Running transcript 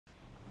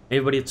Hey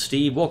everybody, it's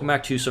Steve. Welcome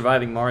back to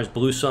Surviving Mars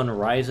Blue Sun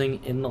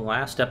Rising. In the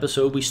last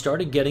episode, we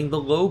started getting the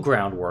low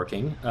ground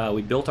working.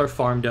 We built our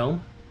farm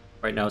dome.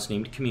 Right now it's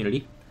named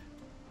Community.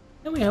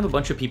 And we have a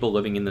bunch of people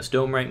living in this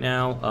dome right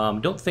now.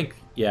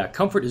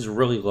 Comfort is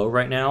really low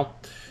right now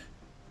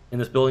in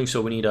this building,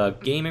 so we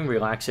need gaming,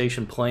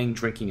 relaxation, playing,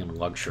 drinking, and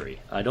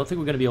luxury. I don't think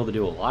we're going to be able to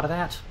do a lot of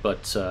that,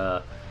 but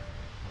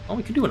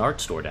we could do an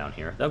art store down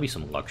here. That would be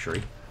some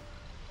luxury.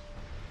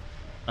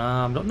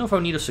 Don't know if I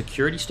need a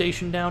security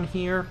station down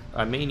here.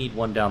 I may need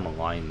one down the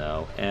line,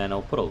 though. And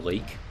I'll put a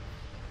lake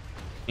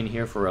in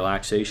here for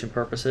relaxation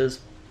purposes.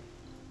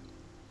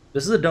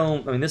 This is a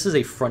dome. I mean, this is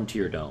a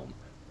frontier dome.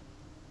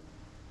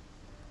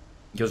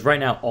 Because right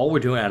now, all we're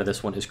doing out of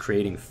this one is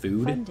creating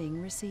food.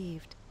 Funding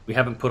received. We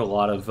haven't put a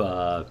lot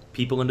of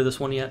people into this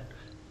one yet.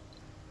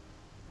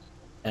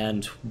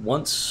 And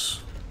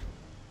once...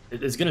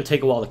 It's going to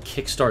take a while to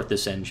kickstart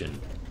this engine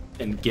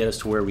and get us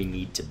to where we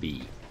need to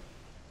be.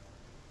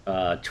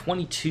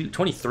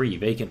 23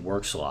 vacant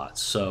work slots,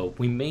 so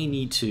we may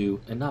need to,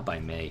 and not by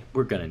May,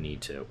 we're gonna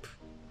need to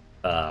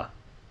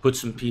put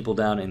some people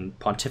down in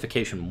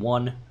Pontification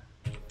 1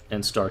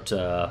 and start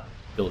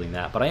building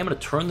that. But I am going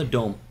to turn the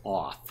dome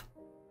off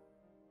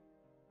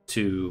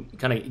to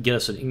kind of get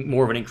us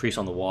more of an increase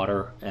on the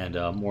water and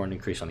more an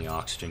increase on the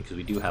oxygen, because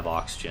we do have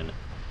oxygen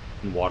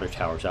and water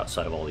towers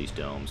outside of all these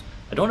domes.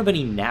 I don't have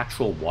any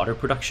natural water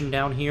production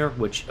down here,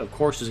 which of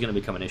course is going to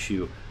become an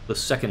issue the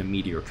second a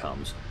meteor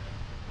comes.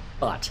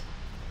 But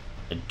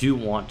I do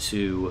want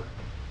to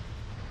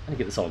get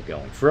this all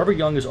going. Forever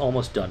Young is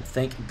almost done,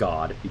 thank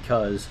God,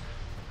 because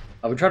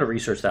I would try to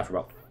research that for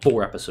about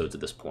 4 episodes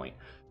at this point.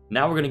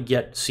 Now we're going to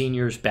get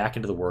seniors back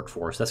into the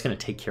workforce. That's going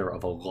to take care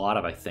of a lot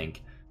of, I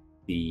think,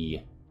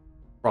 the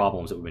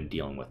problems that we've been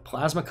dealing with.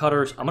 Plasma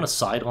cutters, I'm going to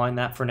sideline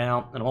that for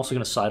now, and I'm also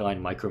going to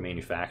sideline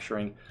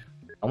micro-manufacturing.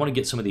 I want to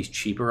get some of these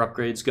cheaper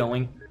upgrades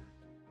going.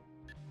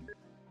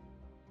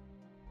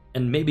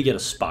 And maybe get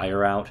a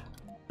spire out.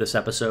 This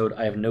episode,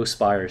 I have no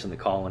spires in the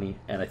colony,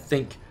 and I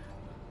think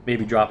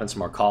maybe dropping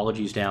some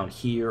arcologies down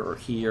here or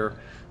here.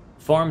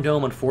 Farm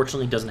dome,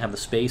 unfortunately, doesn't have the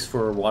space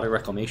for a water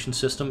reclamation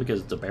system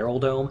because it's a barrel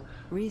dome.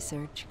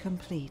 Research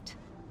complete.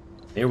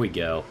 There we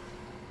go.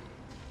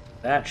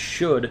 That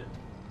should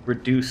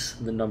reduce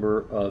the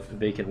number of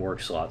vacant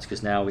work slots,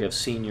 because now we have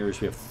seniors,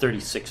 we have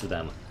 36 of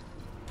them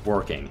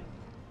working.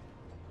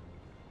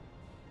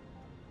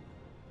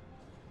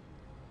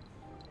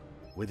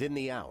 Within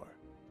the hour,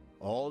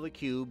 all the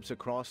cubes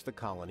across the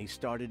colony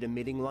started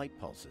emitting light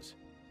pulses,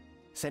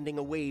 sending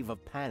a wave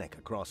of panic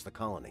across the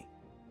colony.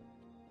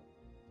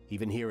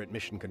 Even here at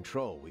Mission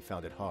Control, we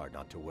found it hard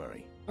not to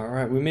worry.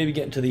 Alright, we may be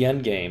getting to the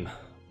end game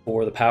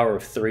for the power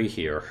of 3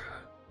 here.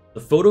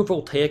 The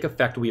photovoltaic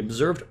effect we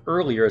observed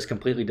earlier has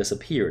completely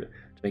disappeared.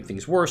 To make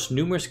things worse,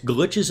 numerous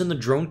glitches in the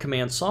drone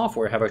command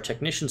software have our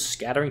technicians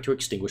scattering to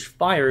extinguish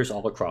fires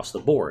all across the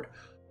board.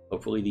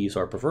 Hopefully these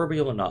are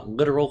proverbial and not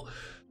literal.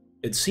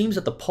 It seems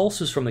that the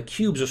pulses from the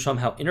cubes are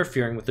somehow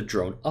interfering with the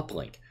drone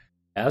uplink.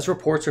 As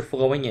reports are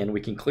flowing in,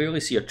 we can clearly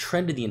see a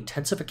trend in the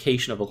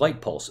intensification of the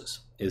light pulses.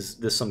 Is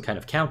this some kind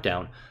of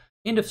countdown?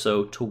 And if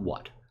so, to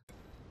what?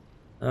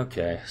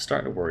 Okay,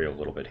 starting to worry a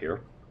little bit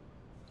here.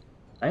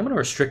 I am going to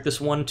restrict this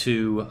one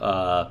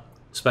to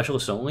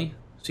specialists only.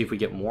 See if we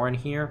get more in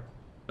here.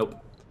 Nope.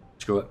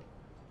 Screw it.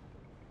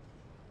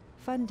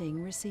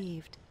 Funding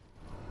received.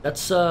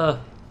 That's,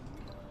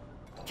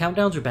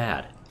 countdowns are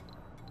bad.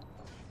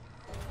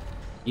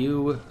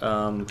 You,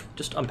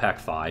 just unpack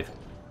 5.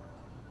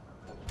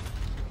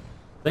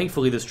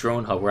 Thankfully, this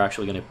drone hub, we're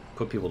actually going to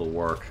put people to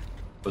work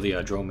for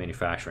the drone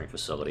manufacturing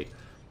facility.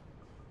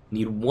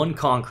 Need 1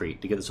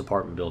 concrete to get this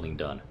apartment building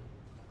done.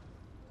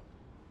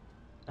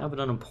 I have an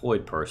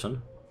unemployed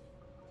person.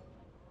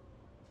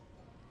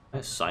 Can I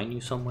assign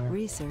you somewhere?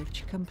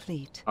 Research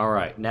complete.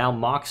 Alright, now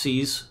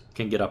Moxies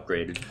can get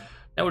upgraded.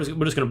 Now we're just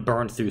going to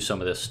burn through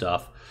some of this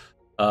stuff.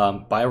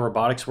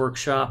 Biorobotics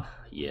workshop.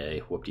 Yay,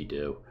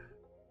 whoop-de-doo.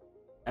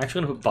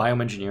 Actually going to put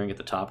bioengineering at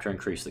the top to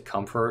increase the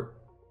comfort.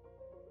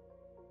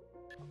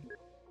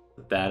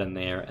 Put that in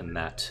there and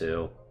that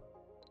too.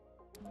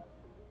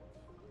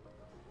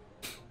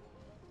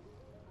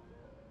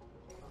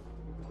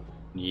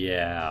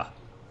 Yeah,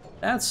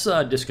 that's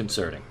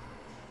disconcerting.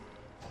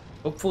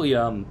 Hopefully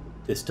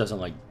this doesn't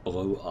like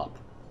blow up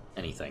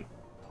anything.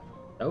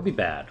 That would be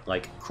bad.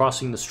 Like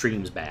crossing the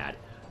stream's bad.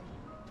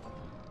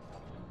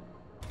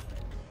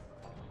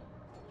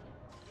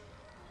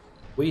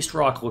 Waste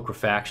rock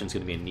liquefaction is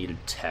going to be a needed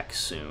tech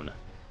soon.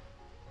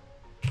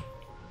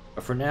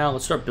 But for now,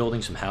 let's start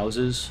building some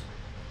houses.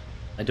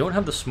 I don't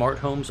have the smart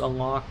homes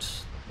unlocked.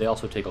 They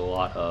also take a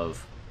lot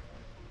of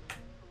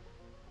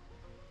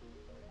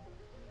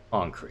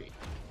concrete.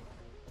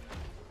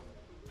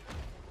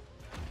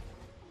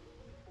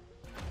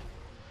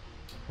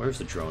 Where's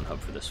the drone hub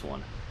for this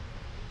one?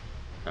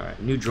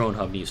 Alright, new drone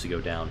hub needs to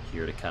go down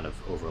here to kind of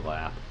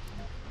overlap.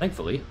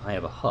 Thankfully, I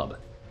have a hub.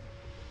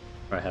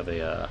 Or I have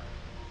a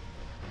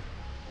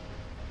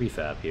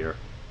prefab here.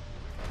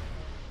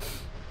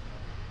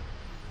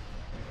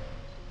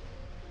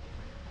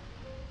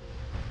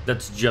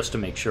 That's just to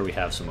make sure we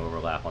have some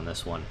overlap on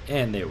this one.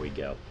 And there we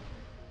go.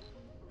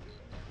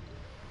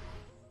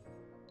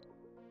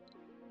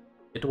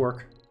 Get to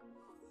work.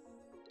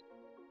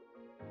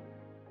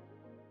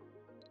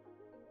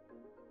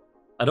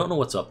 I don't know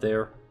what's up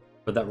there,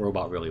 but that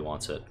robot really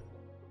wants it.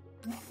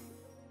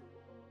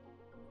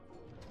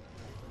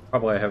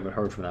 Probably I haven't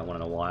heard from that one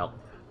in a while.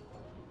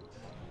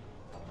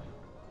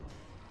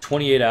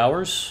 28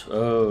 hours?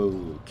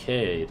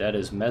 Okay, that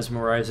is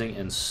mesmerizing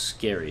and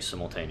scary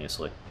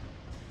simultaneously.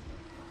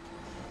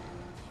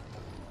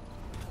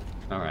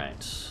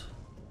 Alright.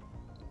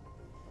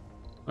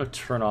 I'm going to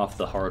turn off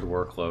the hard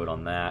workload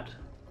on that.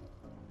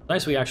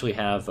 Nice we actually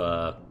have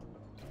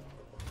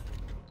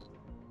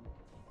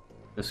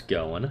this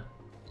going. What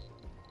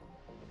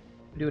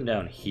are we doing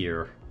down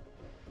here?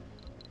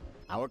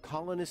 Our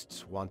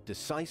colonists want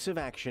decisive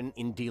action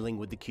in dealing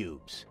with the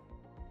cubes.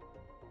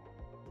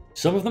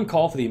 Some of them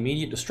call for the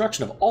immediate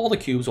destruction of all the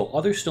cubes, while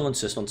others still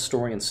insist on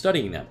storing and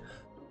studying them,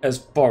 as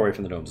far away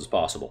from the domes as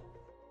possible.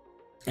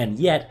 And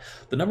yet,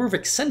 the number of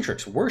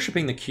eccentrics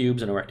worshipping the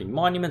cubes and erecting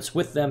monuments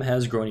with them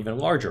has grown even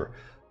larger.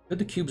 Could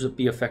the cubes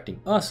be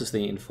affecting us as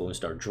they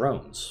influenced our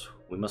drones?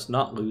 We must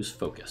not lose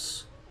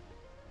focus.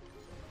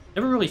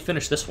 Never really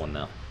finished this one,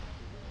 though.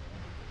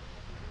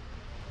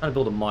 Trying to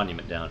build a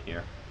monument down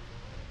here.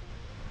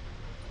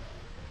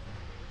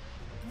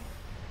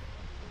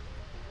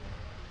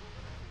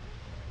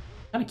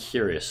 Kind of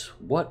curious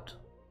what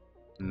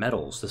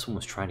metals this one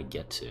was trying to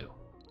get to.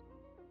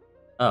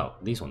 Oh,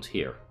 these ones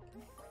here.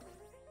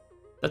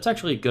 That's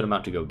actually a good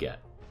amount to go get.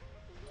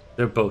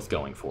 They're both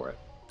going for it.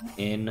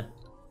 In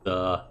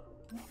the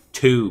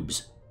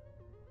tubes.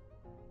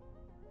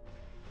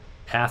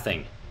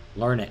 Pathing.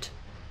 Learn it.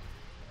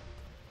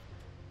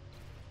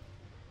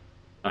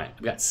 Alright,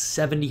 I've got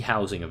 70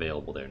 housing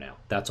available there now.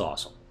 That's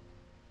awesome.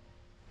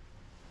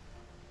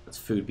 That's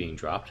food being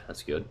dropped.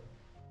 That's good.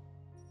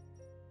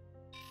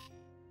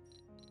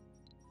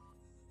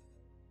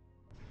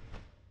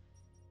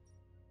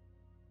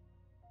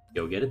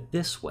 Go get it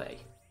this way.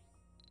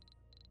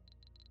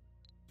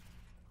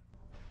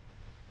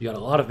 You got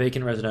a lot of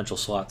vacant residential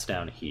slots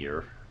down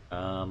here.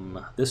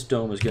 This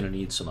dome is going to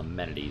need some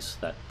amenities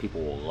that people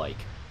will like.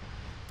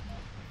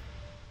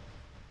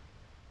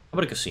 How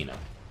about a casino?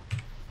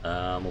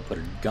 We'll put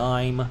a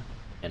dime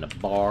and a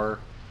bar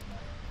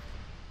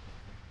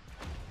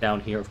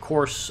down here. Of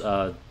course,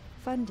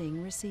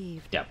 Funding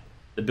received. yeah,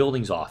 the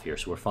building's off here,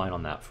 so we're fine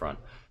on that front.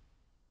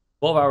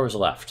 12 hours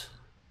left.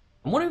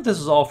 I'm wondering if this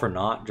is all for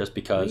naught, just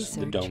because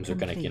the domes are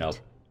going to, you know,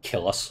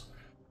 kill us.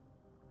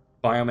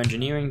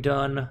 Bioengineering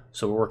done,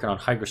 so we're working on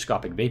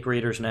hygroscopic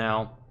vaporators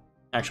now.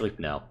 Actually,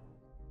 no.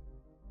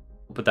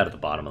 We'll put that at the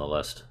bottom of the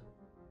list.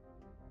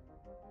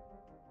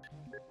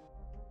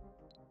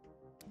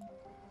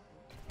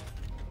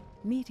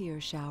 Meteor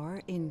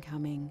shower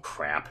incoming.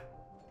 Crap.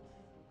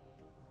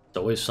 It's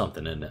always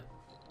something, isn't it?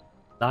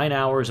 9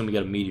 hours and we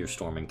got a meteor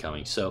storm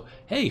incoming, so,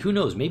 hey, who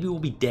knows, maybe we'll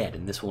be dead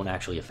and this won't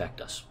actually affect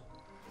us.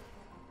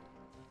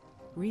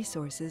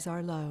 Resources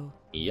are low.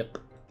 Yep.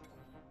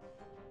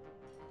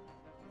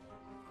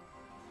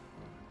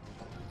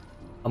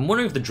 I'm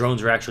wondering if the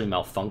drones are actually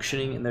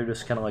malfunctioning and they're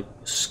just kind of like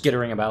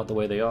skittering about the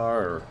way they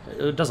are, or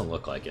it doesn't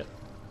look like it.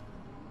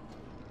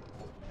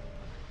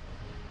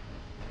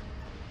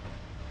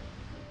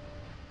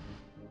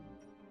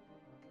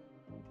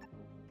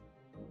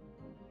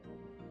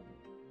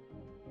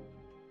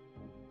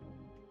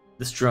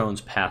 This drone's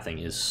pathing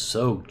is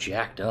so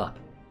jacked up.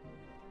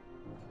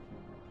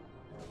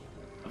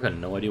 I've got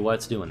no idea why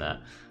it's doing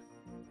that.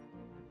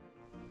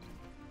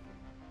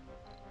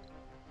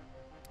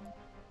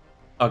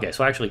 Okay,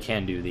 so I actually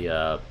can do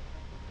the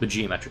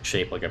geometric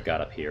shape like I've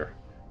got up here.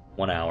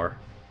 1 hour.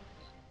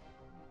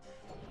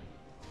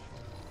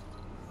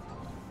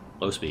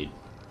 Low speed.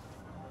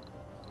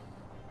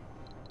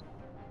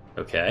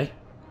 Okay.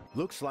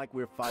 Looks like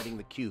we're fighting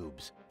the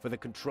cubes for the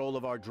control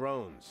of our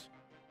drones.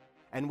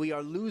 And we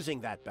are losing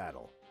that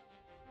battle.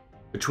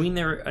 Between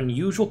their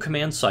unusual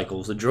command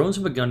cycles, the drones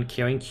have begun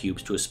carrying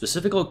cubes to a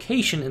specific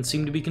location and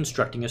seem to be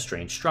constructing a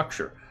strange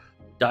structure.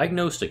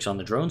 Diagnostics on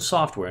the drone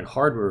software and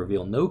hardware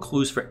reveal no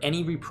clues for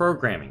any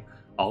reprogramming.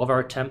 All of our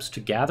attempts to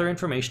gather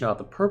information about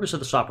the purpose of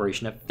this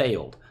operation have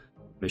failed.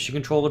 Mission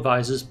Control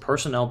advises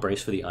personnel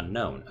brace for the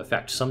unknown. In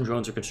fact, some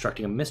drones are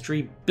constructing a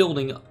mystery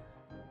building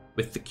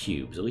with the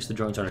cubes. At least the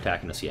drones aren't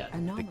attacking us yet.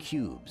 The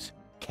cubes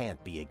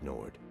can't be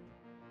ignored.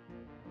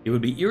 It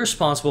would be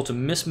irresponsible to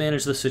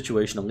mismanage the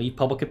situation and leave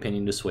public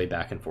opinion to sway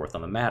back and forth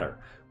on the matter.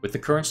 With the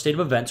current state of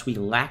events, we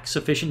lack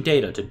sufficient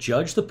data to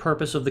judge the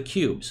purpose of the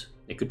cubes.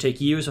 It could take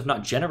years, if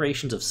not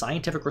generations, of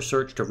scientific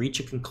research to reach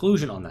a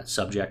conclusion on that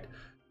subject.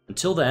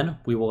 Until then,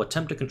 we will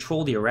attempt to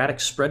control the erratic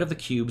spread of the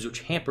cubes,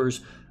 which hampers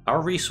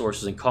our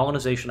resources and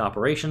colonization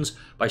operations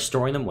by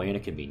storing them away in a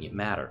convenient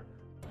manner.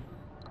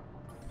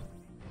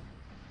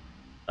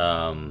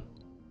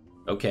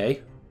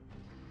 Okay.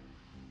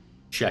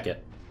 Check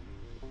it.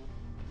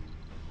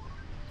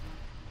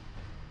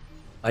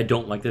 I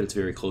don't like that it's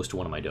very close to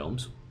one of my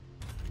domes.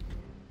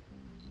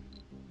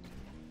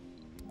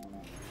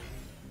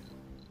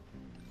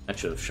 That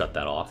should have shut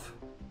that off.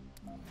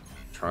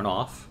 Turn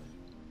off.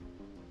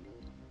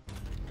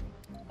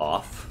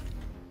 Off.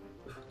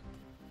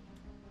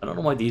 I don't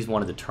know why these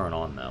wanted to turn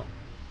on, though.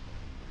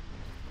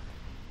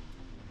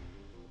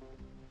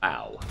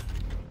 Wow.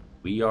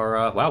 We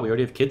are, wow, we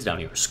already have kids down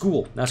here.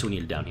 School! That's what we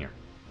needed down here.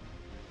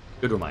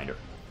 Good reminder.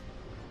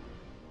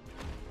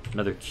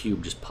 Another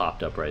cube just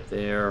popped up right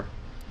there.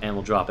 And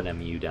we'll drop an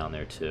MU down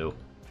there, too.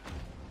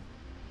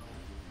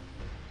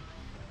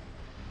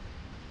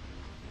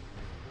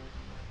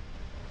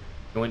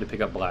 Going to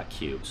pick up black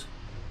cubes.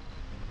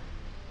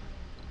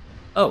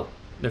 Oh,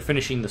 they're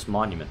finishing this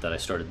monument that I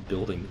started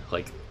building,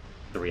 like,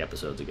 3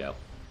 episodes ago.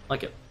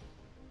 Like it.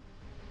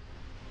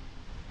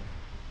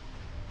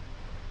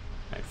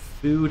 Alright,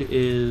 food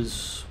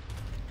is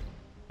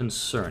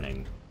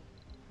concerning.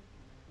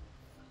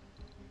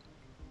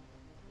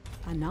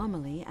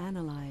 Anomaly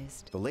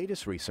analyzed. The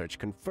latest research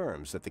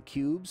confirms that the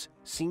cubes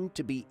seem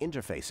to be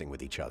interfacing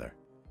with each other.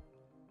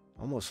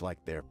 Almost like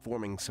they're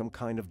forming some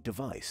kind of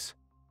device.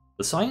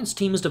 The science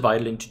team is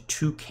divided into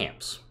 2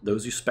 camps.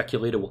 Those who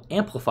speculate it will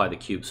amplify the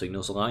cube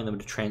signals, allowing them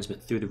to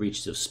transmit through the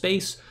reaches of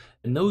space,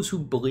 and those who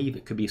believe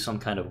it could be some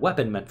kind of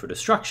weapon meant for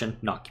destruction,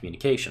 not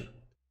communication.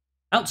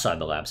 Outside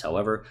the labs,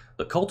 however,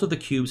 the cult of the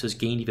cubes has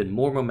gained even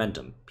more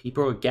momentum.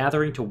 People are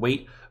gathering to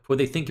wait for what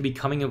they think could be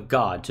coming of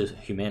God to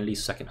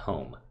humanity's second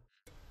home.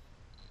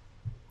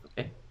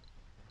 Okay.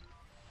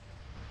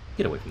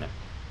 Get away from there.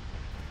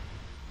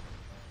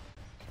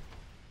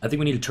 I think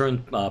we need to turn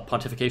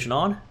pontification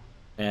on.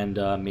 And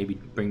maybe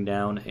bring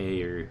down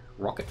a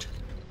rocket.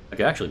 I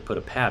could actually put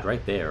a pad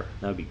right there.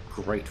 That would be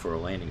great for a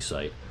landing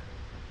site.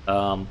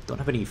 Don't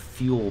have any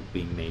fuel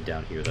being made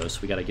down here, though, so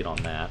we gotta get on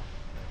that.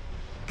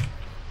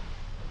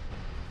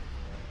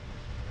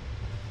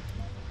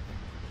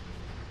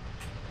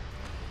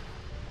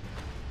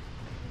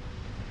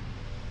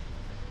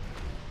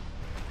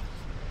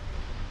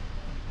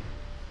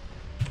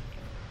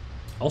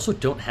 Also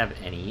don't have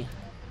any.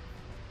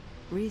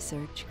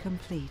 Research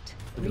complete.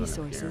 What are we doing up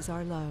Resources here?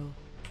 are low.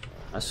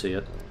 I see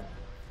it.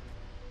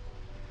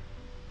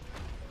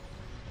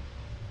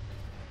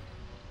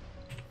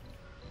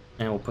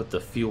 And we'll put the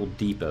fuel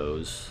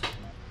depots.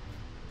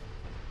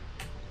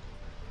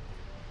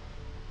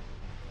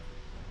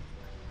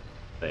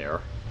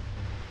 There.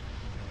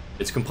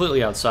 It's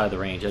completely outside the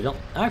range. I don't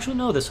actually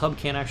know this hub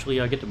can't actually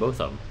get to both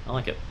of them. I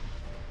like it.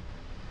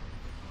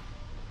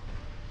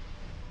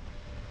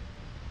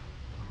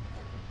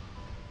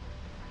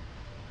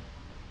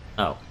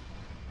 Oh.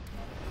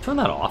 Turn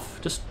that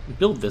off. Just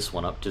build this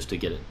one up just to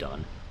get it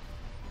done.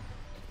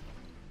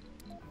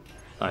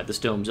 Alright, this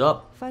dome's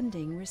up.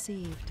 Funding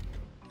received.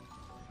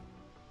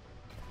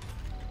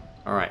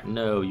 Alright,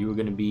 no, you were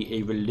going to be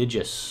a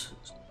religious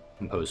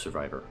composed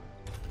survivor.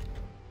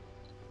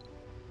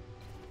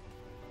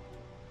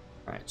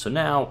 Alright, so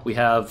now we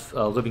have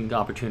living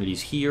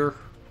opportunities here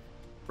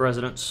for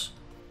residents.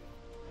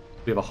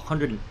 We have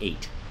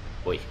 108.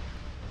 Boy.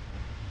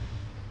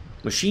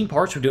 Machine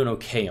parts we're doing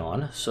okay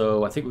on,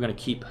 so I think we're going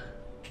to keep...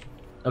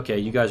 Okay,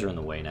 you guys are in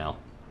the way now.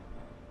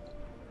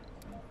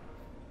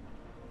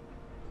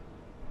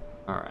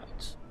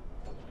 Alright.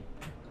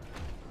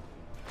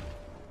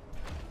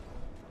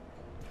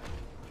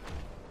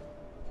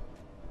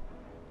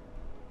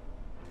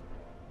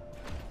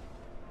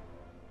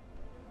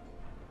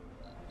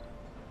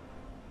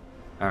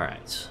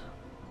 Alright.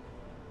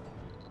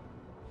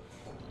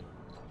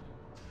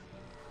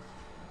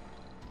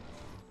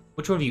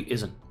 Which one of you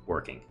isn't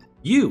working?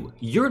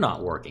 You're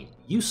not working.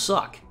 You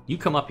suck. You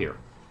come up here.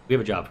 We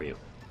have a job for you.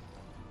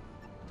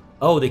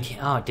 Oh, they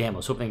can't. Oh, damn. I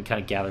was hoping they can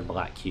kind of gather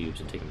black cubes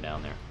and take them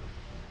down there.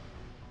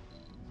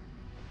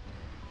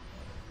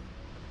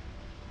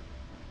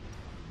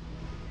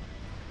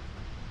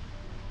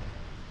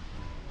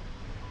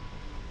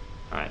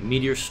 Alright,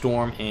 meteor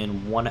storm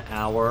in 1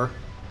 hour.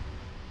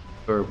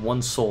 Or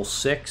 1 Sol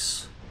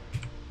 6.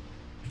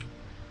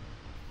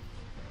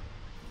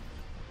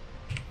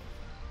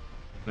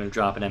 I'm going to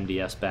drop an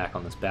MDS back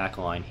on this back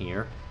line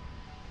here.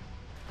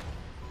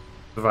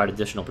 Provide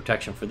additional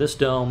protection for this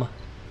dome.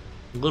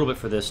 A little bit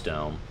for this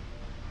dome.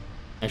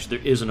 Actually,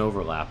 there is an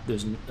overlap.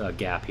 There's a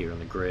gap here in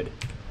the grid.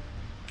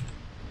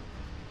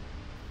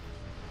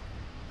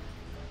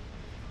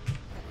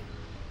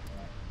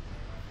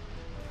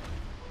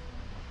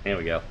 There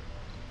we go.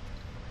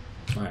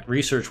 Alright,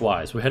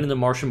 research-wise, we're heading to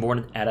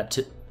Martian-born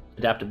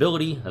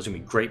adaptability. That's going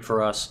to be great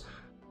for us.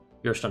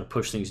 We're starting to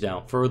push things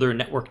down further.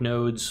 Network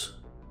nodes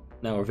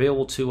now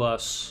available to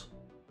us.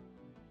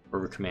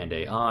 Over Command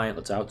AI.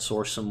 Let's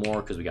outsource some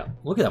more because we got...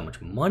 Look at how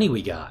much money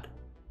we got.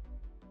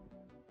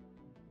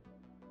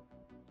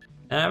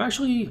 And I'm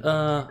actually...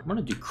 I'm going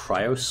to do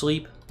cryo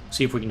sleep.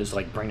 See if we can just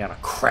like bring down a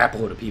crap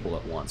load of people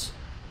at once.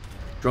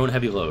 Drone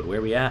heavy load. Where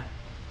are we at?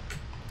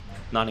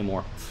 Not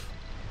anymore.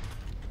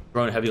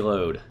 Drone heavy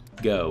load.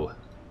 Go.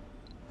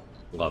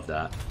 Love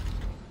that.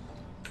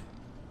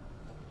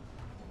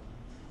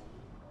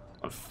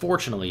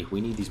 Unfortunately,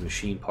 we need these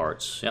machine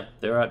parts. Yep,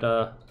 they're at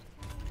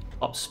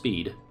top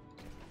speed.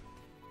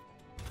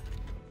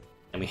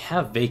 And we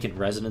have vacant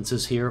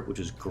residences here, which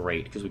is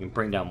great, because we can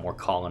bring down more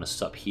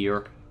colonists up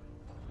here.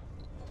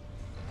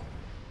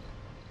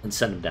 And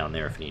send them down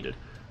there if needed.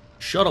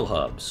 Shuttle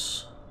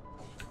hubs.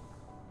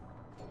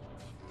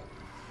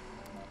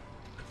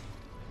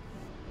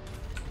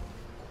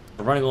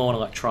 We're running low on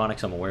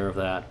electronics, I'm aware of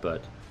that,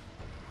 but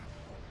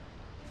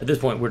at this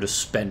point we're just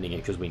spending it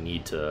because we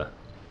need to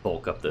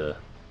bulk up the...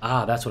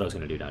 Ah, that's what I was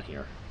going to do down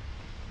here.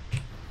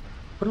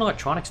 Put an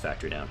electronics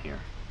factory down here.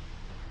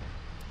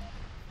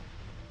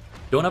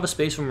 Don't have a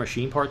space for a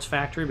machine parts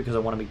factory because I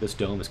want to make this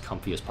dome as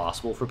comfy as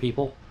possible for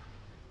people.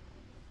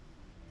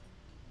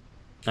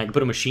 I can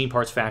put a machine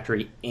parts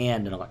factory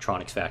and an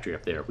electronics factory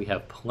up there. We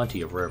have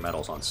plenty of rare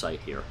metals on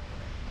site here.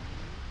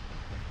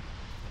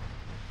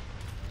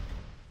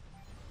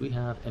 Do we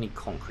have any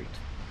concrete?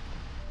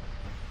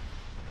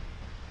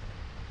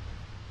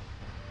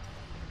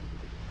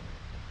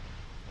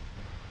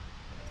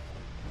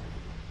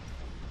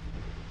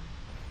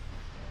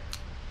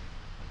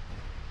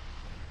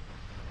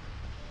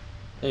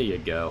 There you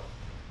go.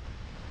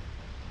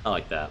 I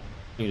like that.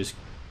 You can just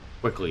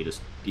quickly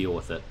just deal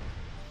with it.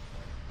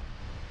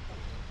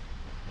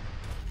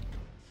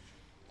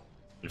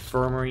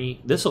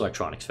 Infirmary. This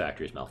electronics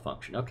factory is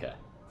malfunctioned. Okay.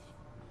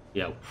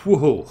 Yeah,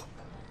 whoa.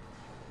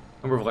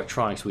 Number of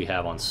electronics we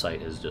have on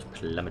site has just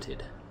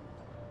plummeted.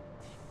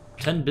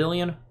 10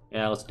 billion?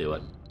 Yeah, let's do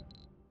it.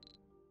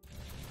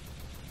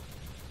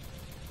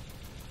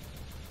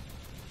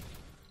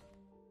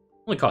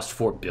 Only cost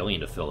 4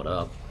 billion to fill it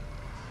up.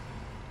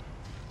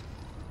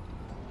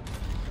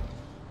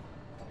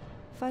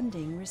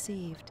 Funding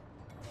received.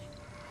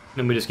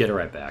 Then we just get it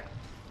right back.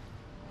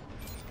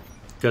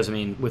 Because, I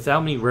mean, with how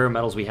many rare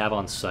metals we have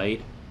on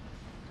site,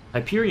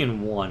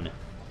 Hyperion 1,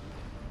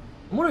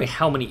 I'm wondering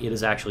how many it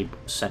has actually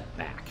sent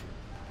back.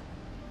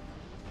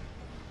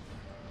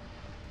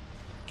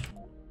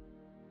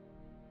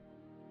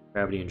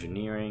 Gravity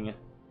engineering.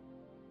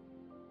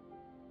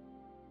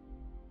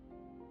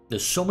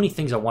 There's so many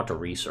things I want to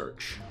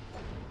research.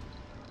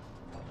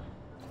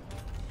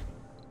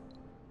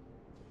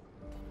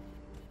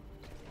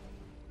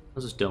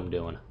 How's this dome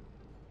doing?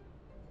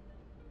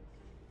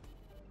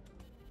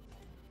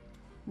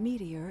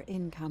 Meteor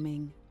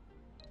incoming.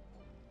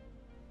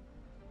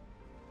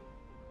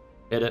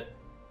 Hit it.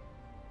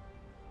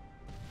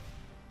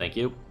 Thank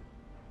you.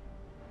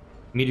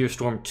 Meteor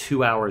storm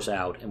 2 hours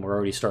out, and we're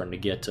already starting to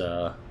get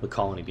the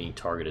colony being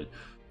targeted.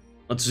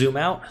 Let's zoom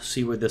out,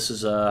 see where this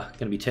is going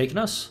to be taking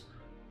us.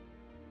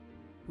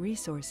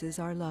 Resources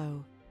are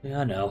low.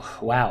 Yeah, I know.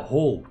 Wow.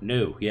 Oh,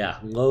 no. Yeah,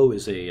 low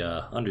is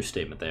a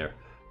understatement there.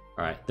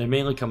 Alright, they're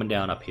mainly coming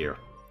down up here.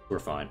 We're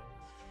fine.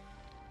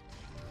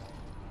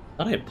 I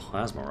thought I had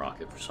plasma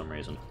rocket for some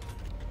reason.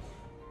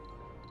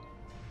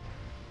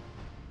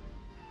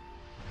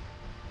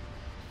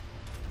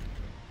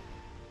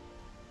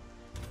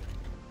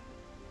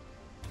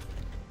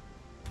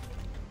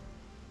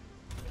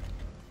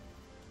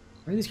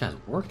 Where are these guys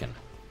working?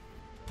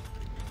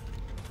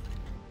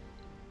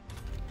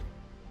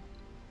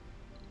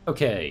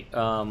 Okay,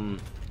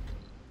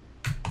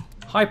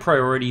 high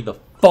priority, the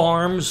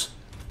farms.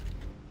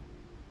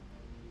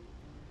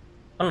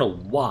 I don't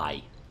know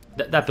why.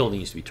 That building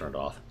needs to be turned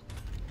off.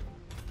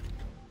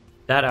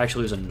 That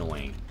actually was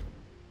annoying.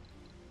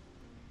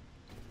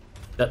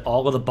 That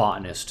all of the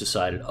botanists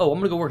decided, oh, I'm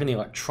going to go work in the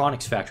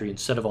electronics factory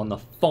instead of on the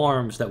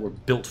farms that were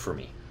built for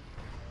me.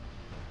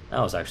 That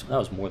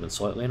was more than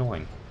slightly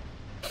annoying.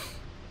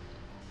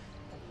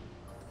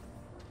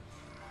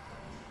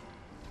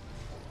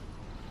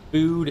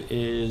 Food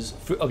is...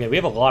 Okay, we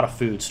have a lot of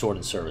food stored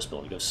in service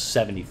building. We have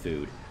 70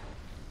 food.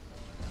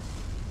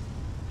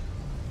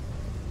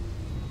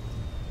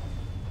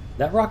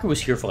 That rocket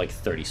was here for like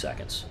 30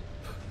 seconds.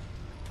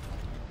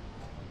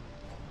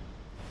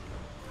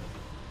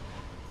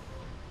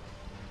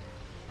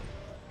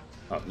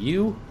 Oh,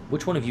 you?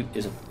 Which one of you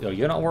isn't... Oh,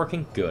 you're not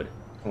working? Good.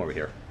 Come over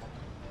here.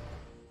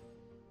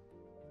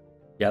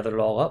 Gathered it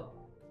all up?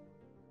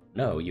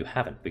 No, you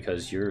haven't,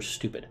 because you're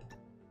stupid.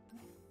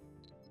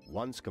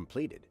 Once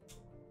completed,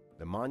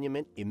 the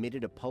monument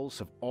emitted a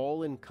pulse of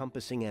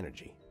all-encompassing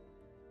energy.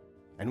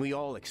 And we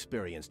all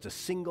experienced a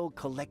single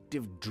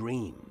collective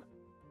dream.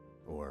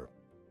 Or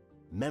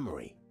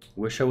memory.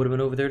 Wish I would have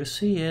been over there to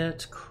see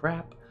it.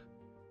 Crap.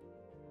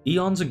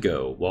 Eons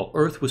ago, while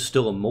Earth was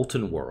still a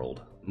molten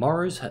world,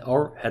 Mars had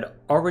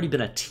already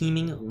been a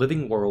teeming,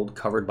 living world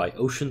covered by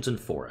oceans and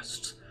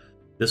forests.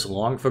 This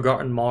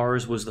long-forgotten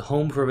Mars was the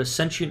home for a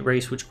sentient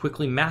race which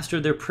quickly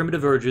mastered their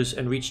primitive urges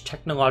and reached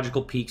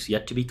technological peaks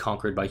yet to be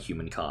conquered by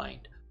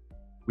humankind.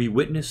 We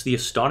witnessed the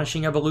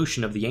astonishing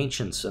evolution of the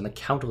ancients and the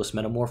countless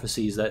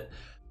metamorphoses that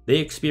they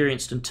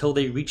experienced until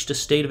they reached a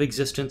state of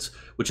existence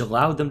which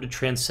allowed them to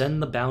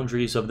transcend the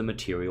boundaries of the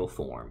material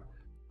form.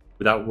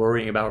 Without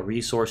worrying about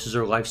resources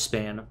or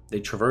lifespan, they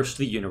traversed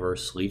the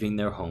universe, leaving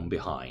their home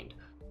behind,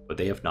 but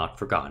they have not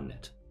forgotten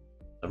it.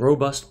 The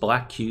robust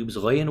black cubes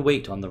lay in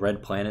wait on the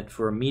red planet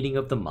for a meeting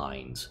of the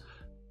minds.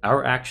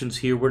 Our actions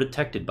here were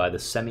detected by the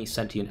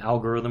semi-sentient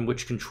algorithm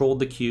which controlled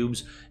the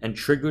cubes and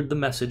triggered the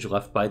message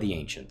left by the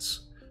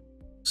ancients.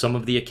 Some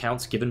of the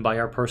accounts given by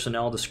our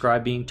personnel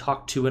describe being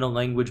talked to in a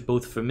language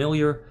both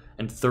familiar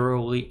and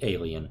thoroughly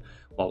alien,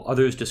 while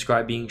others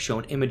describe being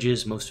shown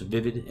images most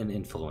vivid and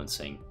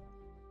influencing.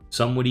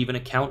 Some would even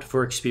account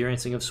for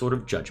experiencing a sort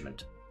of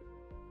judgment.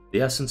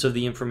 The essence of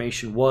the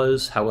information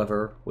was,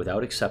 however,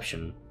 without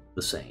exception,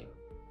 the same.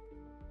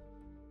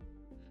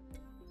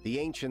 The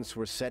ancients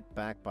were set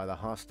back by the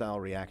hostile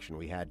reaction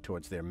we had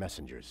towards their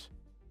messengers,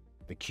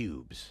 the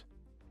cubes.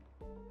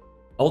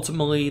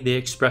 Ultimately, they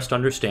expressed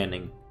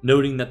understanding,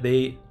 noting that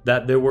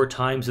there were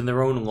times in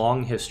their own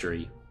long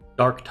history,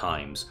 dark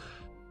times,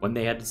 when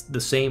they had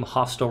the same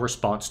hostile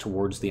response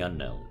towards the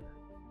unknown.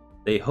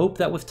 They hope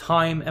that with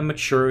time and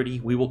maturity,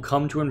 we will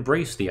come to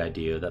embrace the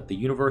idea that the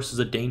universe is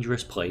a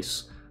dangerous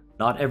place,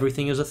 not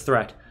everything is a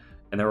threat,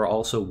 and there are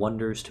also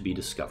wonders to be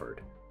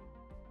discovered.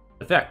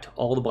 In fact,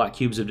 all the black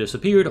cubes have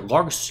disappeared,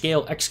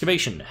 large-scale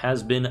excavation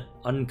has been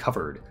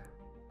uncovered.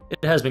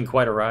 It has been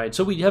quite a ride,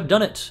 so we have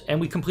done it, and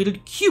we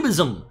completed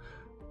Cubism!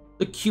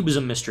 The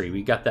Cubism mystery,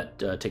 we got that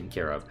taken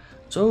care of.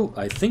 So,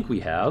 I think we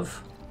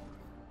have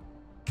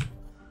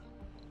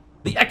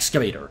the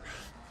excavator.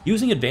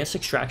 Using advanced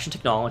extraction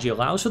technology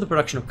allows for the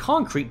production of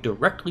concrete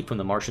directly from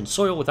the Martian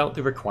soil without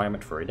the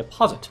requirement for a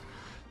deposit.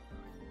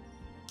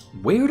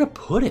 Where to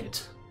put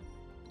it?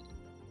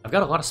 I've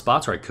got a lot of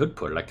spots where I could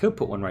put it. I could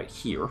put one right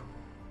here.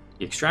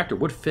 The extractor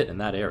would fit in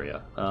that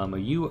area. Are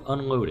you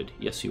unloaded?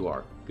 Yes, you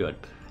are. Good.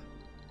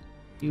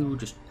 You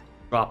just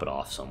drop it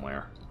off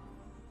somewhere.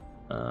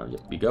 Yep,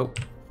 you go.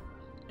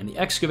 And the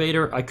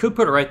excavator, I could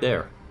put it right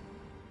there.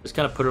 Just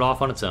kind of put it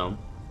off on its own.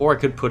 Or I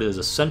could put it as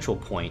a central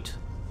point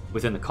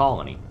within the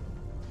colony.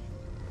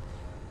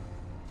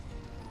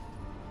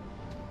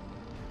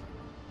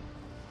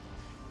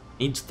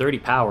 Needs 30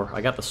 power.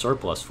 I got the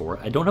surplus for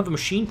it. I don't have the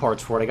machine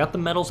parts for it. I got the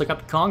metals, I got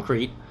the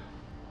concrete.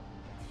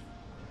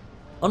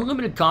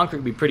 Unlimited concrete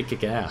would be pretty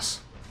kick-ass.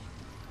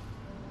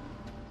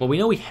 Well, we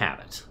know we have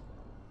it.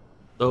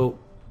 So,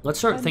 let's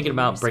start thinking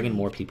about bringing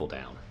more people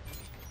down.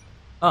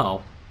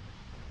 Oh.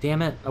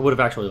 Damn it. I would have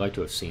actually liked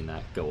to have seen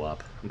that go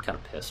up. I'm kind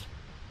of pissed.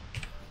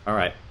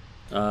 Alright.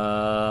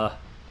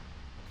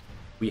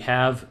 We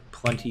have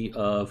plenty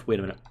of... Wait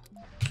a minute.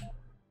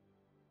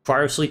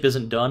 Cryosleep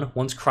isn't done.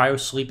 Once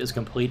cryosleep is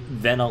complete,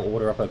 then I'll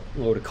order up a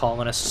load of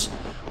colonists.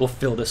 We'll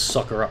fill this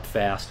sucker up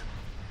fast.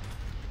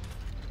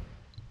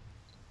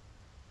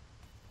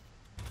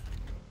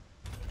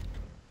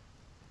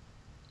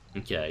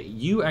 Okay,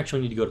 you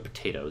actually need to go to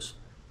potatoes,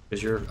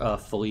 because you're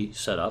fully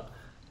set up.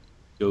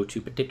 Go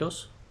to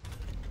potatoes.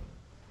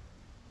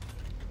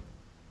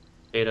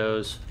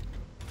 Potatoes.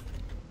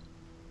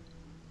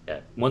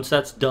 Okay, once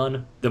that's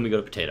done, then we go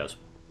to potatoes.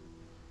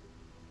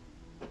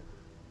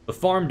 The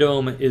farm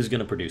dome is going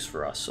to produce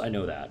for us, I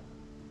know that.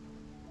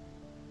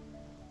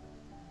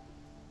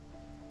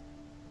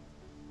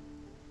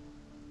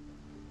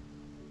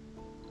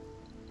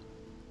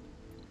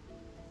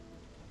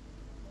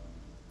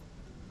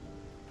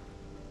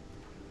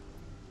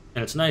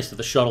 And it's nice that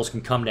the shuttles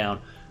can come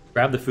down,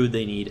 grab the food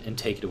they need, and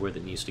take it to where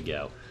it needs to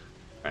go.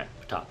 Alright,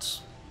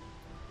 tots.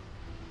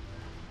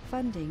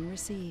 Funding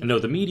received. And no,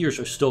 the meteors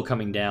are still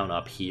coming down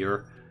up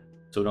here,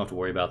 so we don't have to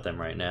worry about them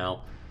right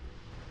now.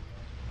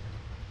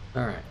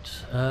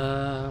 Alright,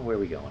 where are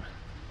we going?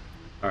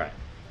 Alright.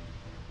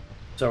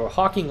 So our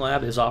Hawking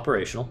lab is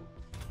operational.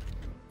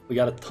 We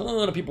got a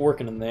ton of people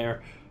working in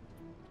there.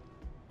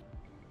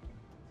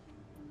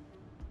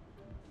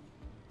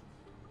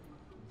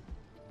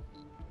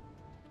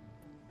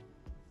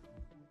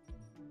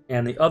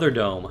 And the other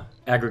dome,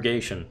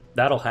 aggregation,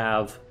 that'll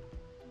have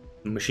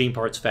machine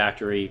parts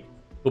factory.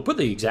 We'll put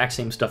the exact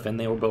same stuff in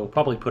there, but we'll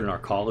probably put an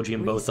arcology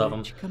in both of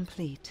them.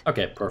 Complete.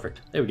 Okay,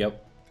 perfect. There we go.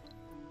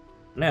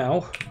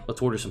 Now,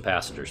 let's order some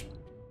passengers.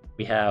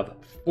 We have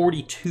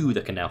 42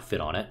 that can now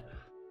fit on it.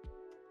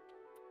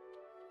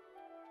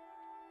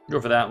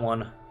 Go for that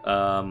one.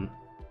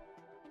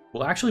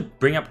 We'll actually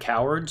bring up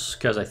cowards,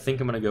 because I think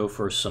I'm going to go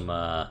for some...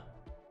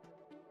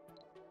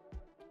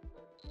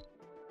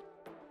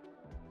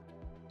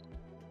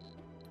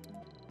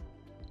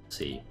 Let's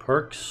see,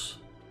 perks.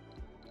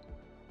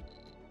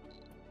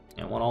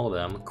 I want all of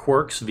them.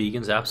 Quirks,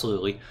 vegans,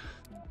 absolutely.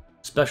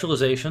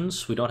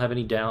 Specializations, we don't have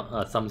any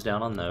thumbs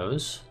down on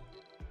those.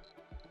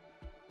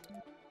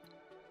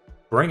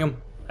 Bring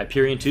them.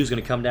 Hyperion 2 is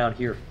going to come down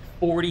here.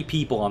 40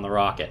 people on the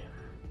rocket.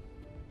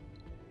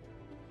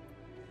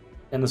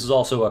 And this is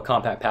also a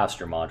compact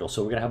passenger module,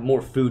 so we're going to have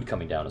more food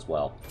coming down as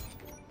well.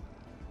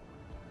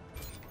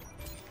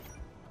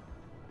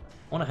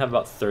 I want to have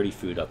about 30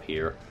 food up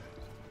here.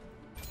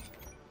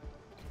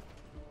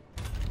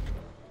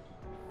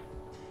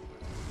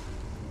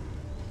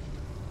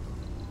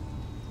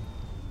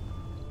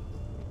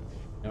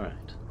 Alright.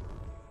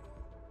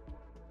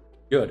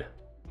 Good.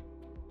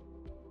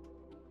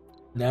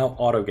 Now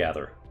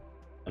auto-gather,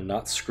 and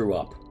not screw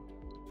up.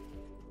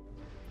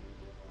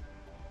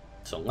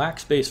 So lack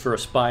space for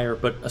Aspire,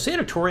 but a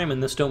sanatorium in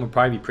this dome would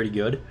probably be pretty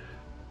good.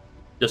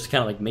 Just to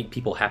kind of like make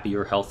people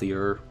happier,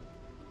 healthier.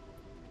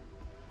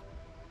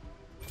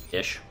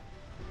 Ish.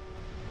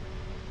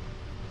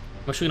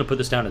 I'm actually going to put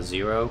this down to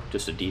 0,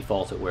 just to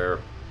default it where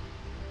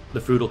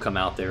the food will come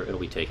out there, it'll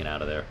be taken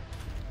out of there.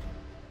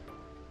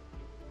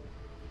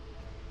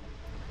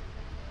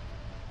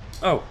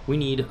 Oh, we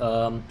need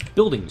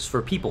buildings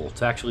for people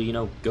to actually, you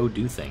know, go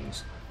do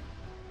things.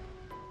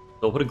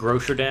 So I'll put a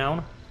grocer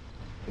down,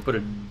 we'll put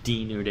a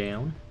diener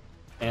down,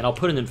 and I'll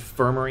put an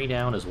infirmary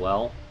down as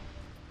well,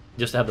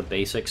 just to have the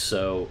basics.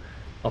 So,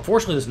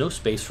 unfortunately, there's no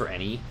space for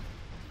any.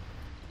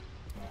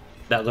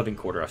 That living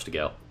quarter has to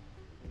go.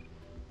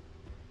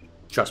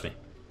 Trust me.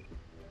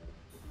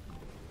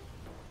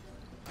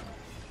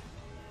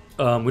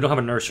 We don't have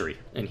a nursery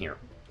in here.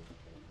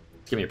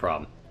 Give me a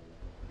problem.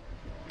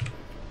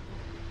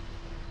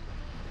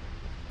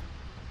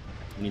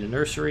 We need a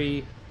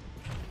nursery.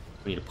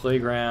 We need a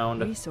playground.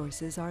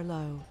 Resources are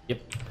low.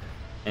 Yep.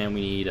 And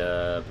we need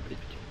a...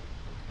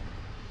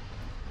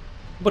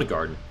 put a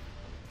garden.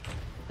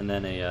 And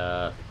then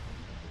a...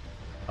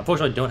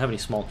 unfortunately, I don't have any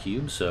small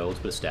cubes, so let's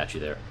put a statue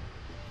there.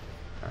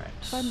 Alright.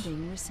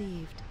 Funding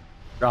received.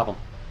 Drop them.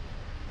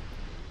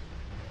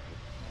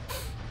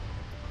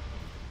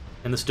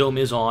 And this dome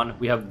is on.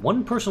 We have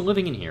one person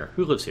living in here.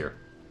 Who lives here?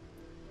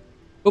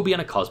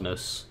 Obiana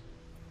Cosmos.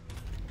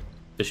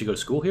 Does she go to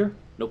school here?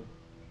 Nope.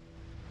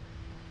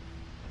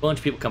 Bunch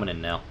of people coming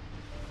in now.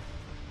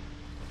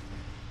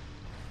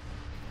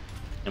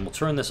 And we'll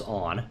turn this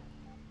on.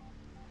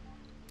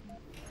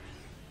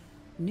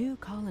 New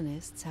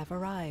colonists have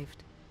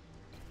arrived.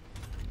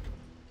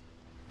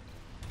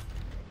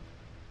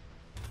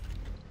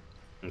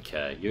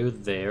 Okay, you're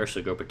there,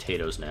 so go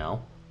potatoes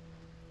now.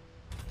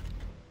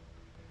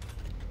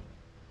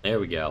 There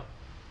we go.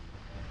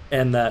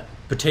 And that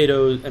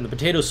potato and the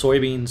potato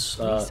soybeans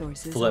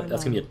flip,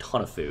 that's gonna be a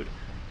ton of food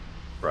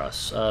for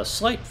us.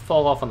 Slight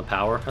fall off on the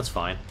power, that's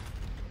fine.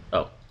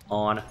 Oh,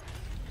 on.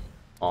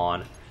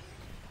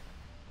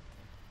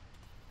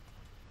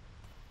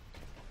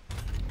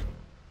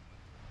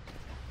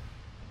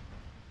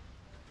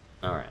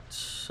 Alright,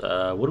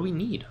 what do we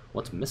need?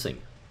 What's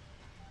missing?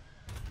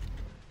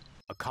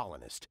 A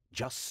colonist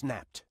just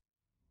snapped.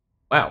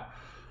 Wow.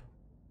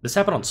 This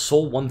happened on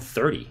Sol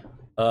 130.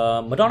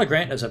 Madonna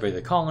Grant as every other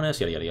colonist,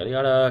 yada yada yada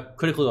yada.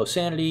 Critically low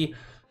sanity.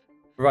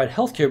 Provide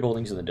healthcare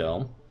buildings in the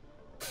dome.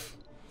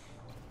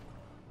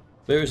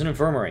 There's an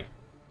infirmary.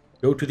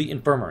 Go to the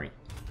infirmary.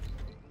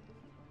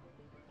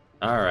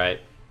 Alright.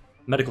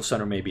 Medical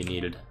center may be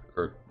needed.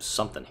 Or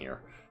something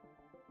here.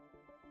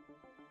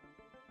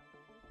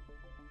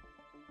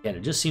 Again,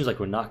 it just seems like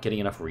we're not getting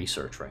enough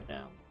research right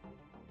now.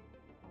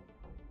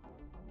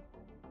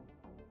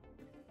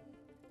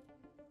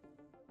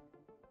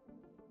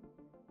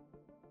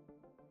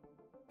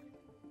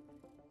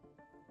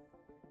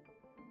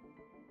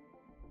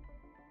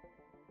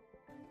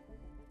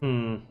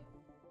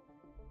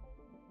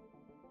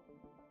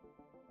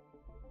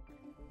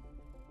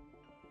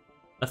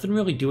 Nothing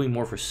really doing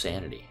more for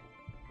sanity.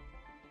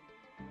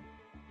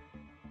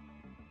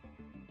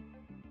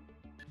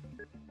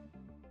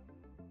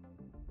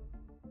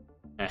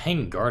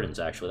 Hanging gardens,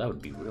 actually, that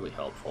would be really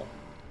helpful.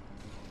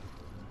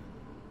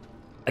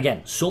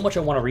 Again, so much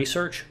I want to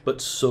research,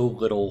 but so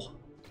little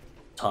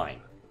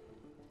time.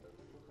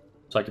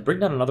 So I could bring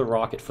down another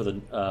rocket for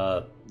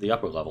the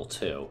upper level,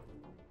 too.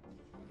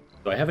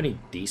 Do I have any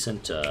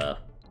decent, oh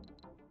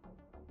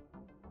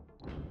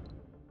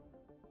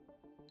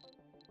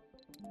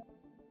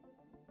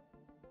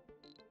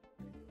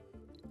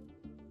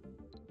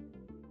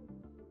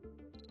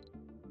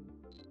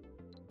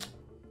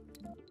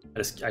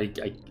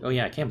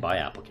yeah, I can't buy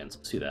applicants.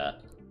 Let's do that.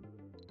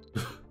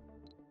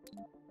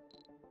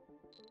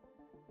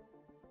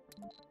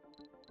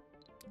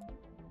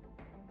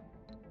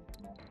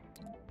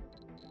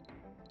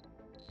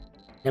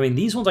 I mean,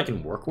 these ones I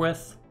can work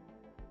with.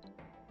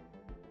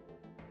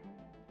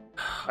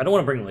 I don't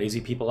want to bring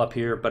lazy people up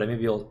here, but I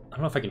don't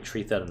know if I can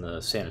treat that in the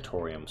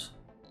sanatoriums.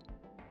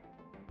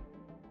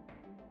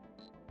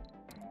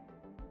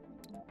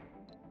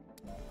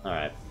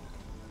 Alright.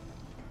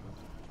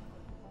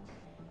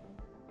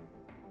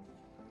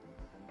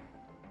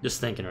 Just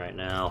thinking right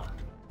now.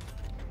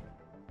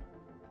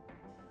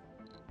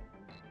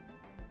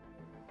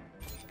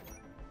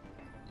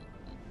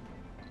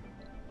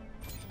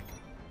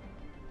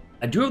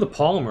 I do have the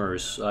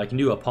polymers. I can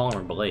do a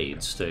polymer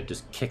blades to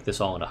just kick this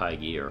all into high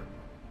gear.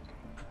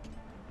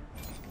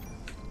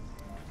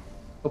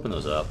 Open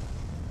those up.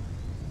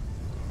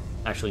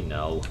 Actually,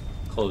 no.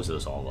 Close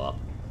those all up.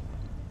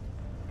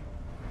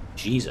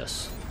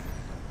 Jesus.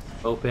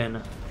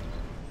 Open.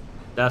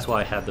 That's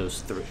why I had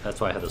those three. That's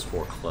why I had those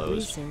 4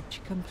 closed. Research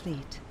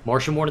complete.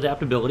 Martian-born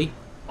adaptability.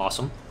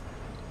 Awesome.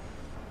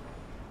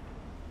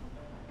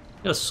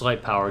 Got a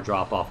slight power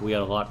drop off. We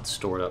got a lot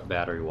stored up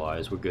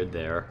battery-wise. We're good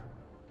there.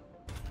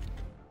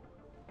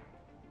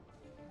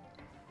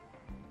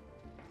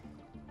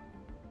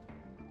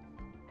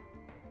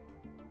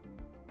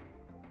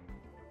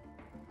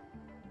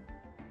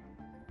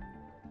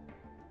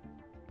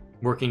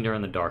 Working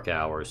during the dark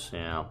hours,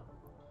 yeah.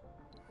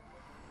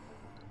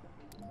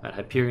 That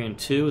Hyperion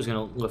 2 is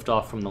going to lift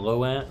off from the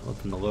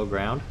low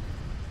ground.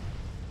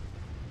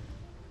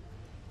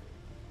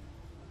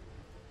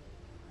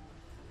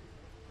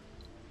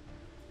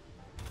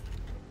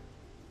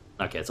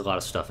 Okay, it's a lot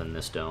of stuff in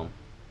this dome.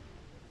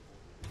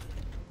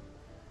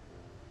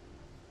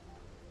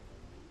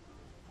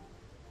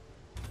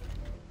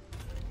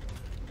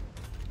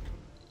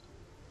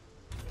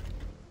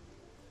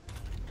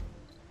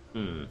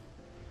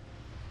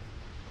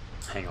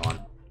 Hang on.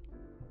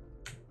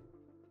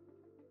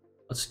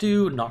 Let's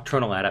do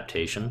Nocturnal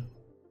Adaptation.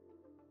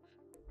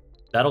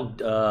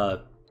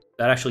 That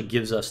actually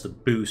gives us the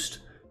boost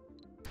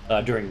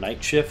during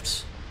night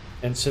shifts.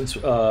 And since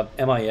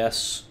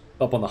MIS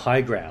up on the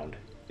high ground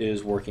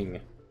is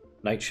working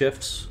night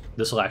shifts,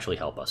 this will actually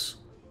help us.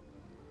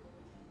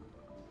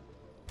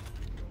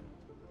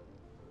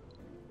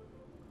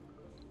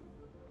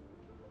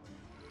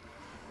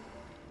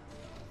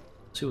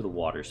 Let's see where the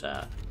water's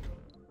at.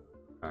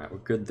 Alright, we're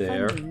good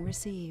there. Funding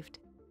received.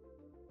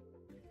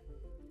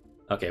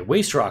 Okay,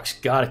 waste rock's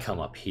gotta come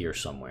up here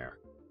somewhere.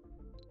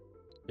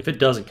 If it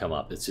doesn't come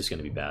up, it's just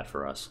gonna be bad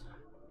for us.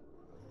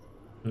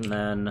 And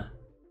then,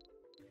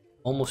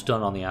 almost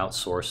done on the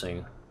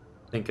outsourcing.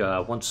 I think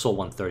once Sol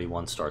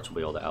 131 starts, we'll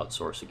be able to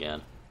outsource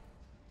again.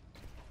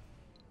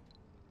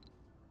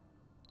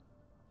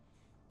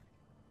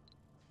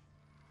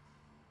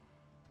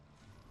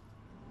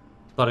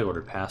 Thought I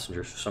ordered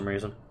passengers for some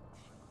reason.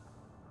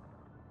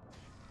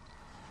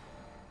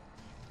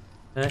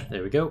 Okay,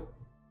 there we go.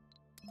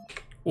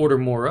 Order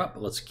more up.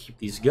 Let's keep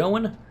these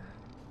going.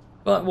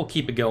 But we'll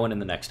keep it going in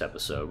the next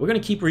episode. We're going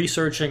to keep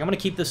researching. I'm going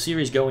to keep this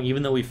series going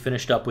even though we've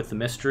finished up with the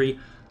mystery.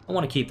 I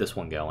want to keep this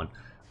one going.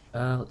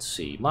 Let's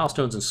see.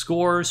 Milestones and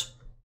scores.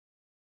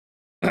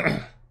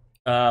 Do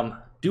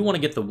want to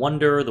get the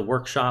Wonder, the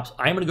workshops.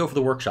 I am going to go for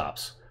the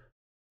workshops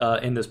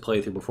in this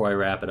playthrough before I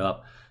wrap it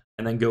up.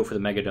 And then go for the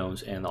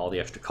Megadomes and all the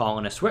extra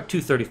colonists. We're at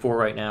 234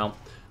 right now.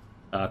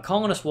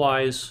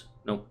 Colonist-wise,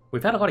 no,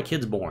 we've had a lot of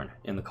kids born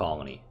in the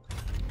colony.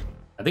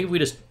 I think if we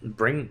just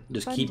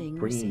keep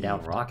bringing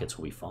down rockets,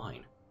 we'll be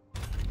fine.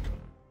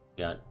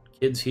 We got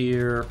kids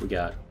here. We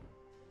got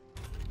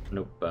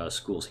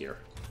schools here.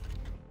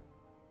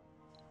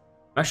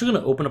 I'm actually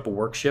going to open up a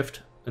work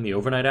shift in the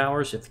overnight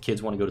hours if the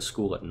kids want to go to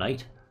school at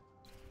night.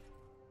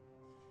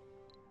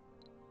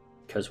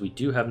 Because we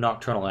do have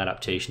Nocturnal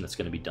Adaptation that's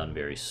going to be done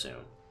very soon.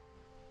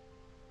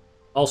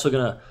 Also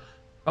going to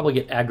probably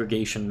get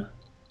Aggregation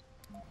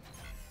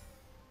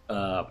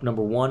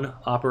number 1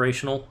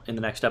 operational in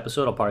the next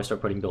episode. I'll probably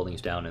start putting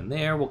buildings down in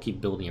there. We'll keep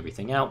building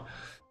everything out.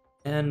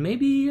 And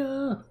maybe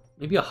a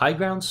high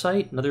ground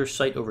site, another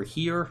site over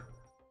here.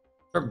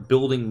 Start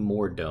building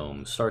more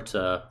domes. Start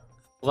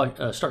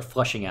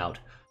fleshing out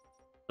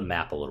the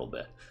map a little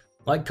bit.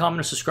 Like,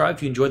 comment, or subscribe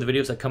if you enjoy the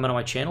videos that come out on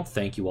my channel.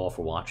 Thank you all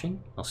for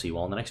watching. I'll see you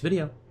all in the next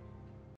video.